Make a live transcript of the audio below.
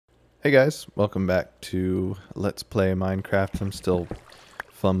Hey guys, welcome back to Let's Play Minecraft. I'm still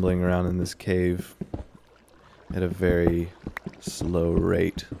fumbling around in this cave at a very slow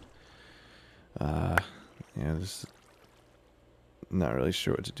rate. Just not really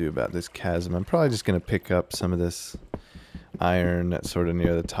sure what to do about this chasm. I'm probably just going to pick up some of this iron that's sort of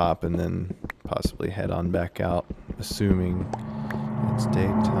near the top and then possibly head on back out, assuming it's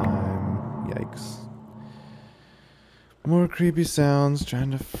daytime. Yikes. More creepy sounds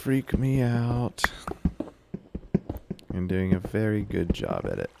trying to freak me out. I'm doing a very good job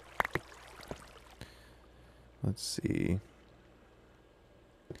at it. Let's see.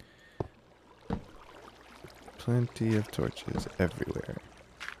 Plenty of torches everywhere.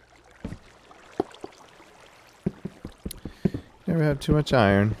 Never have too much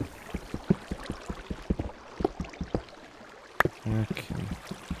iron. Okay.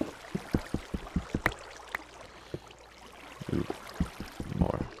 Ooh,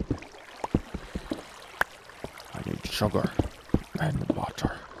 more. I need sugar and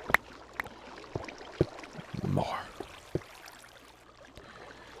water. More.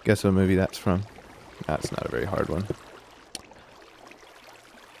 Guess what movie that's from? That's not a very hard one.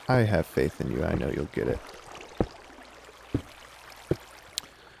 I have faith in you. I know you'll get it.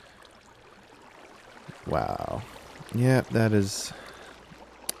 Wow. Yep, that is...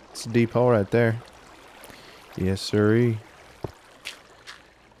 It's a deep hole right there. Yes, sirree.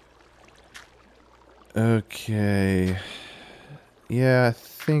 Okay. Yeah, I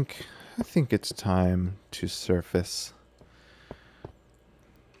think it's time to surface.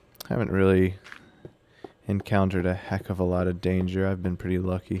 Haven't really encountered a heck of a lot of danger. I've been pretty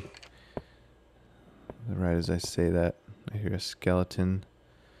lucky. Right as I say that, I hear a skeleton.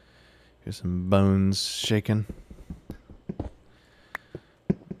 Hear some bones shaking. I'm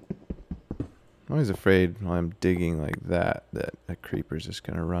always afraid while I'm digging like that a creeper's just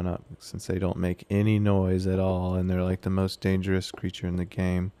gonna run up, since they don't make any noise at all and they're like the most dangerous creature in the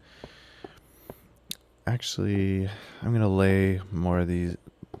game. Actually, I'm gonna lay more of these,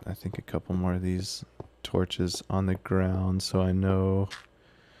 I think a couple more of these torches on the ground so I know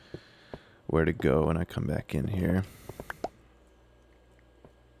where to go when I come back in here.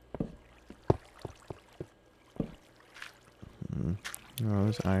 Oh,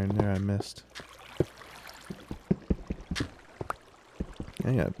 there's iron there I missed.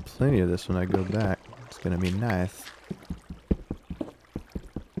 I got plenty of this when I go back. It's gonna be nice.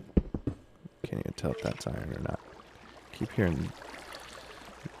 Can't even tell if that's iron or not. Keep hearing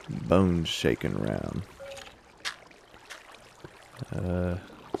bones shaking around.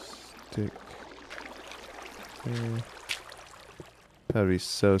 Stick there. That would be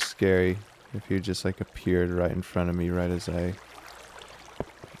so scary if you just like appeared right in front of me right as I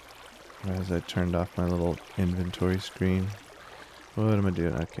turned off my little inventory screen. What am I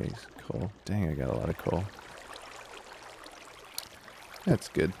doing? Okay, coal. Dang, I got a lot of coal. That's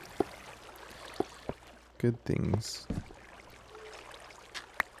good. Good things.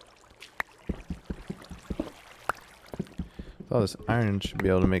 All this iron should be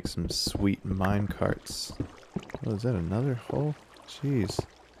able to make some sweet mine carts. Oh, is that another hole? Jeez.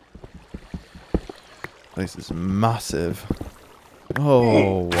 Place is massive.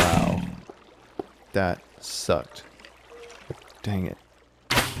 Oh, wow. That sucked. Dang it.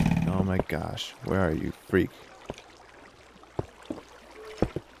 Oh my gosh. Where are you, freak?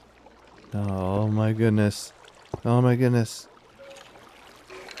 Oh my goodness. Oh my goodness.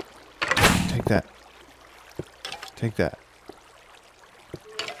 Take that. Take that.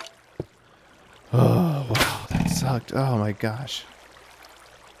 Oh, wow. That sucked. Oh my gosh.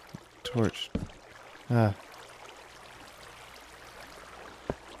 Torch. Ah.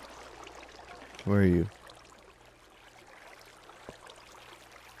 Where are you?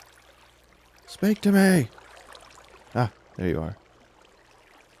 Speak to me! Ah, there you are.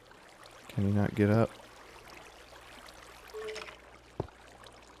 Can you not get up?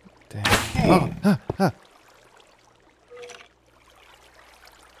 Damn. Oh! Ah! Ah!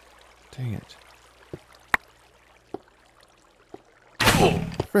 Dang it.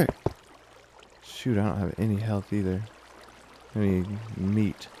 Frick! Shoot, I don't have any health either. Any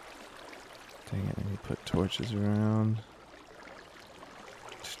meat. Dang it, I need to put torches around.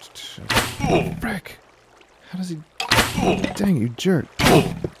 Oh, frick! How does he... Dang, you jerk!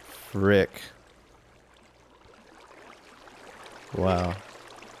 Frick. Wow.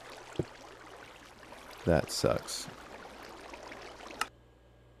 That sucks.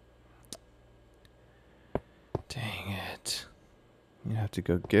 Dang it. You have to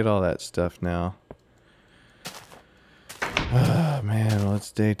go get all that stuff now. Oh, man, well,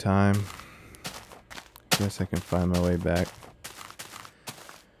 it's daytime. Guess I can find my way back.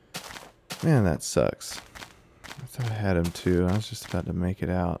 Man, that sucks. I thought I had him too. I was just about to make it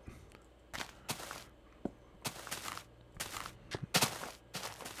out.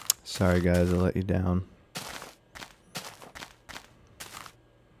 Sorry guys, I let you down.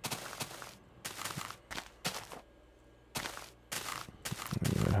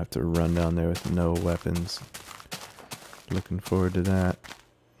 I'm gonna have to run down there with no weapons. Looking forward to that.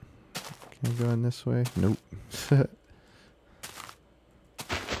 Can I go in this way? Nope.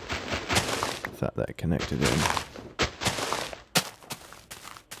 Thought that connected in.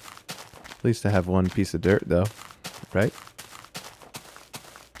 At least I have one piece of dirt though, right?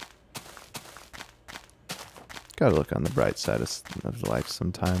 Gotta look on the bright side of life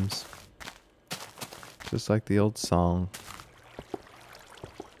sometimes. Just like the old song.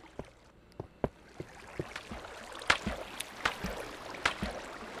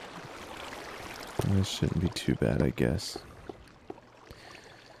 This shouldn't be too bad, I guess.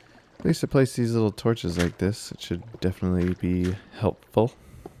 At least to place these little torches like this, it should definitely be helpful.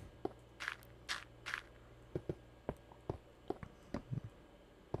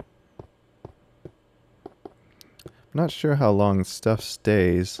 I'm not sure how long stuff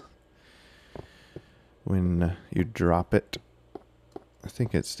stays when you drop it. I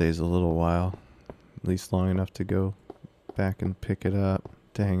think it stays a little while, at least long enough to go back and pick it up.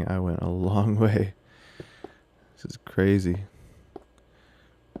 Dang, I went a long way. This is crazy.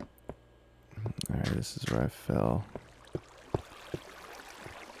 Alright, this is where I fell.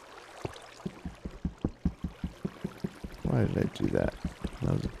 Why did I do that?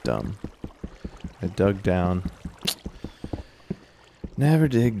 That was dumb. I dug down. Never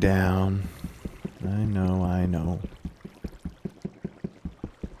dig down. I know, I know.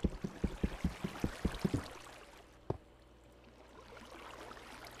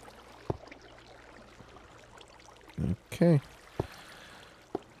 Okay.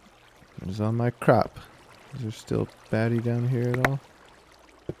 There's all my crop. Is there still batty down here at all?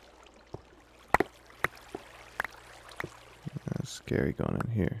 That's scary going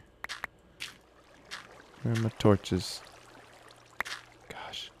in here. Where are my torches?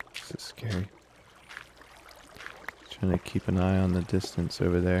 Gosh, this is scary. Trying to keep an eye on the distance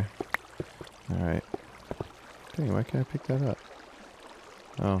over there. Alright. Dang, why can't I pick that up?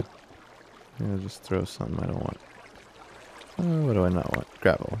 Oh. Maybe I'll just throw something I don't want. What do I not want?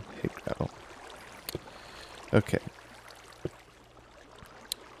 Gravel. I hate gravel. Okay.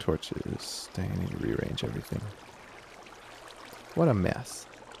 Torches. Dang, I need to rearrange everything. What a mess.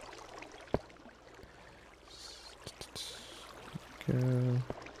 Go.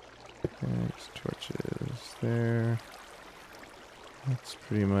 Next torches there. That's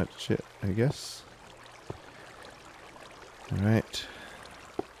pretty much it, I guess. Alright.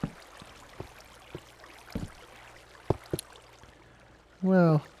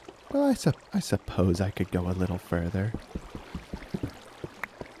 Well, I suppose I could go a little further.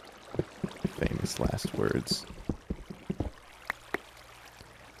 Famous last words.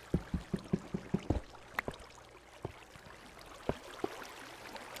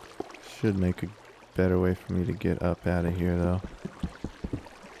 Should make a better way for me to get up out of here, though.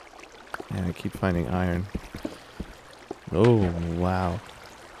 And I keep finding iron. Oh, wow.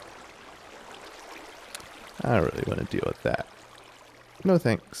 I don't really want to deal with that. No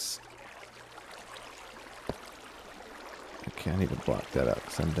thanks. Okay, I need to block that up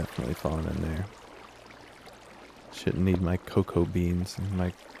because I'm definitely falling in there. Shouldn't need my cocoa beans and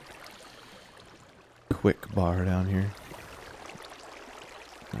my quick bar down here.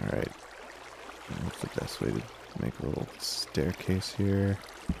 Alright. What's the best way to make a little staircase here?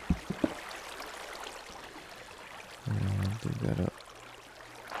 Dig that up.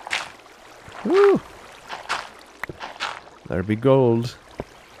 Woo! There be gold.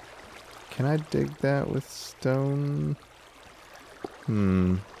 Can I dig that with stone?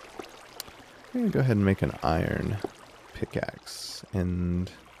 I'm gonna go ahead and make an iron pickaxe.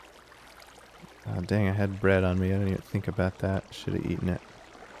 And oh, dang, I had bread on me. I didn't even think about that. Should have eaten it.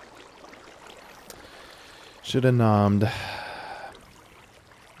 Should have nommed.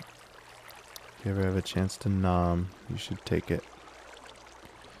 If you ever have a chance to nom, you should take it.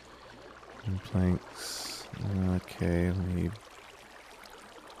 And planks. Okay, let me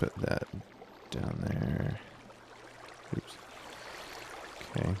put that down there. Oops.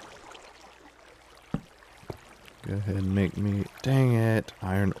 Okay. Go ahead and make me... Dang it!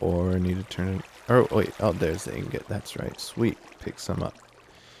 Iron ore. I need to turn it... Oh, wait. Oh, there's the ingot. That's right. Sweet. Pick some up.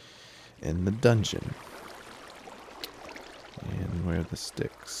 In the dungeon. And where are the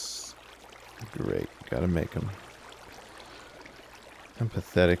sticks? Great. Gotta make them. I'm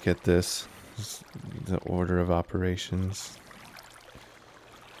pathetic at this. The order of operations.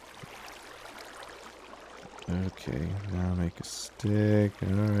 Okay, now make a stick.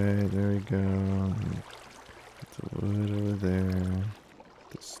 Alright, there we go. Put the wood over there.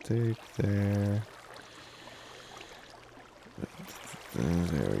 The stick there.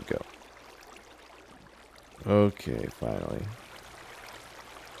 There we go. Okay, finally.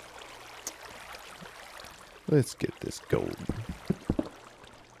 Let's get this gold.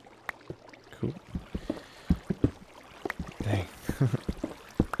 Cool. Dang.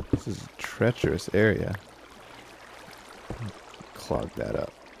 This is a treacherous area. Clog that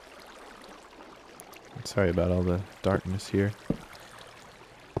up. Sorry about all the darkness here.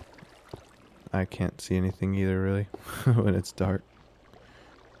 I can't see anything either, really, when it's dark.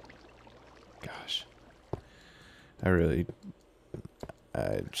 Gosh. I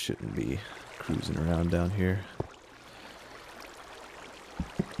shouldn't be cruising around down here.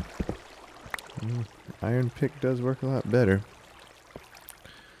 Iron pick does work a lot better.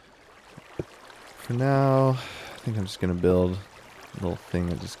 For now, I think I'm just going to build a little thing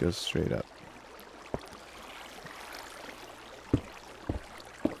that just goes straight up.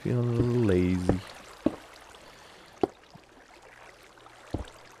 Feeling a little lazy.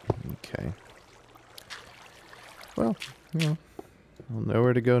 Okay. Well, I'll know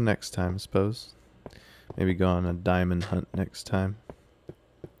where to go next time, I suppose. Maybe go on a diamond hunt next time.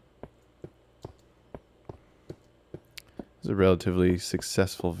 It was a relatively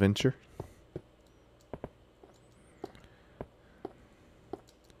successful venture.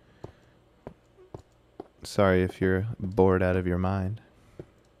 Sorry if you're bored out of your mind.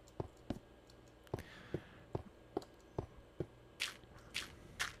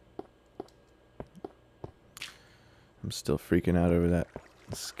 I'm still freaking out over that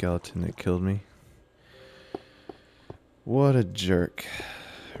skeleton that killed me. What a jerk.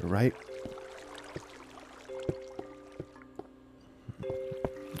 Right? There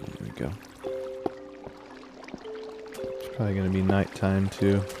we go. It's probably going to be nighttime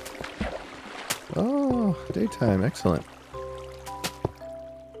too. Oh, daytime. Excellent.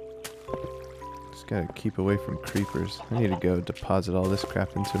 Just got to keep away from creepers. I need to go deposit all this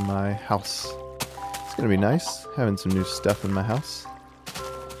crap into my house. It's going to be nice having some new stuff in my house.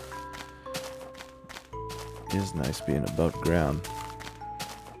 It is nice being above ground.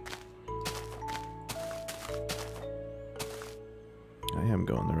 I am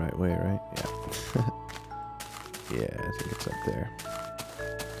going the right way, right? Yeah. Yeah, I think it's up there.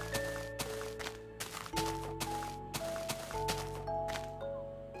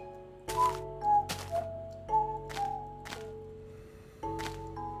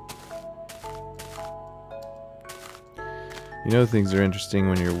 You know things are interesting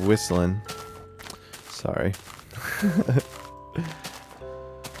when you're whistling. Sorry.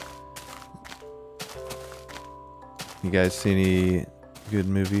 You guys see any good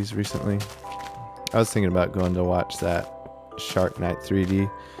movies recently? I was thinking about going to watch that Shark Night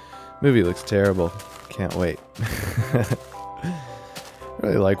 3D. Movie looks terrible. Can't wait. I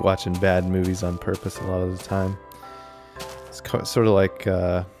really like watching bad movies on purpose a lot of the time. It's sort of like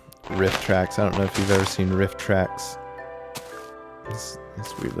Riff Tracks. I don't know if you've ever seen Riff Tracks. It's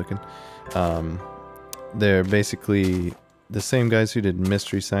weird looking. They're basically the same guys who did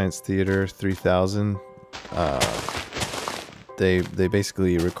Mystery Science Theater 3000. They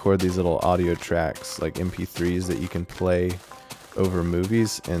basically record these little audio tracks, like MP3s, that you can play over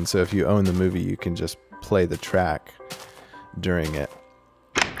movies. And so if you own the movie, you can just play the track during it.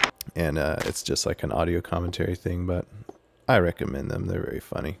 And it's just like an audio commentary thing, but I recommend them. They're very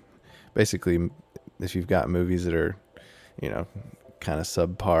funny. Basically, if you've got movies that are, kind of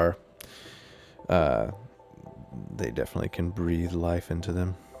subpar, they definitely can breathe life into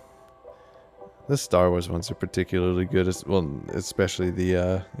them. The Star Wars ones are particularly good, especially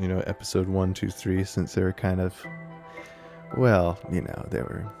the episode 1, 2, 3, since they were kind of,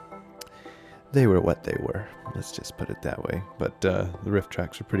 they were what they were. Let's just put it that way. But the riff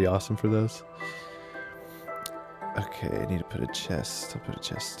tracks are pretty awesome for those. Okay, I need to put a chest. I'll put a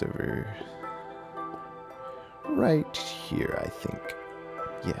chest over right here, I think.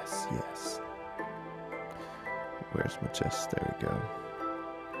 Yes. Where's my chest? There we go.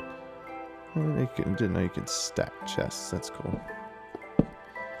 Well, didn't know you could stack chests. That's cool.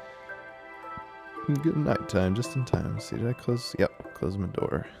 Good nighttime, just in time. See, did I close? Yep, close my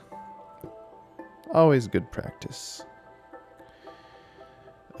door. Always good practice.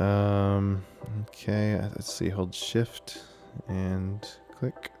 Okay, let's see. Hold shift and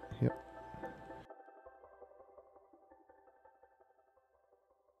click. Yep.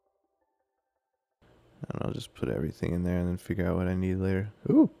 And I'll just put everything in there and then figure out what I need later.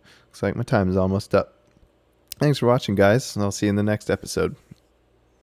 Ooh, looks like my time is almost up. Thanks for watching, guys, and I'll see you in the next episode.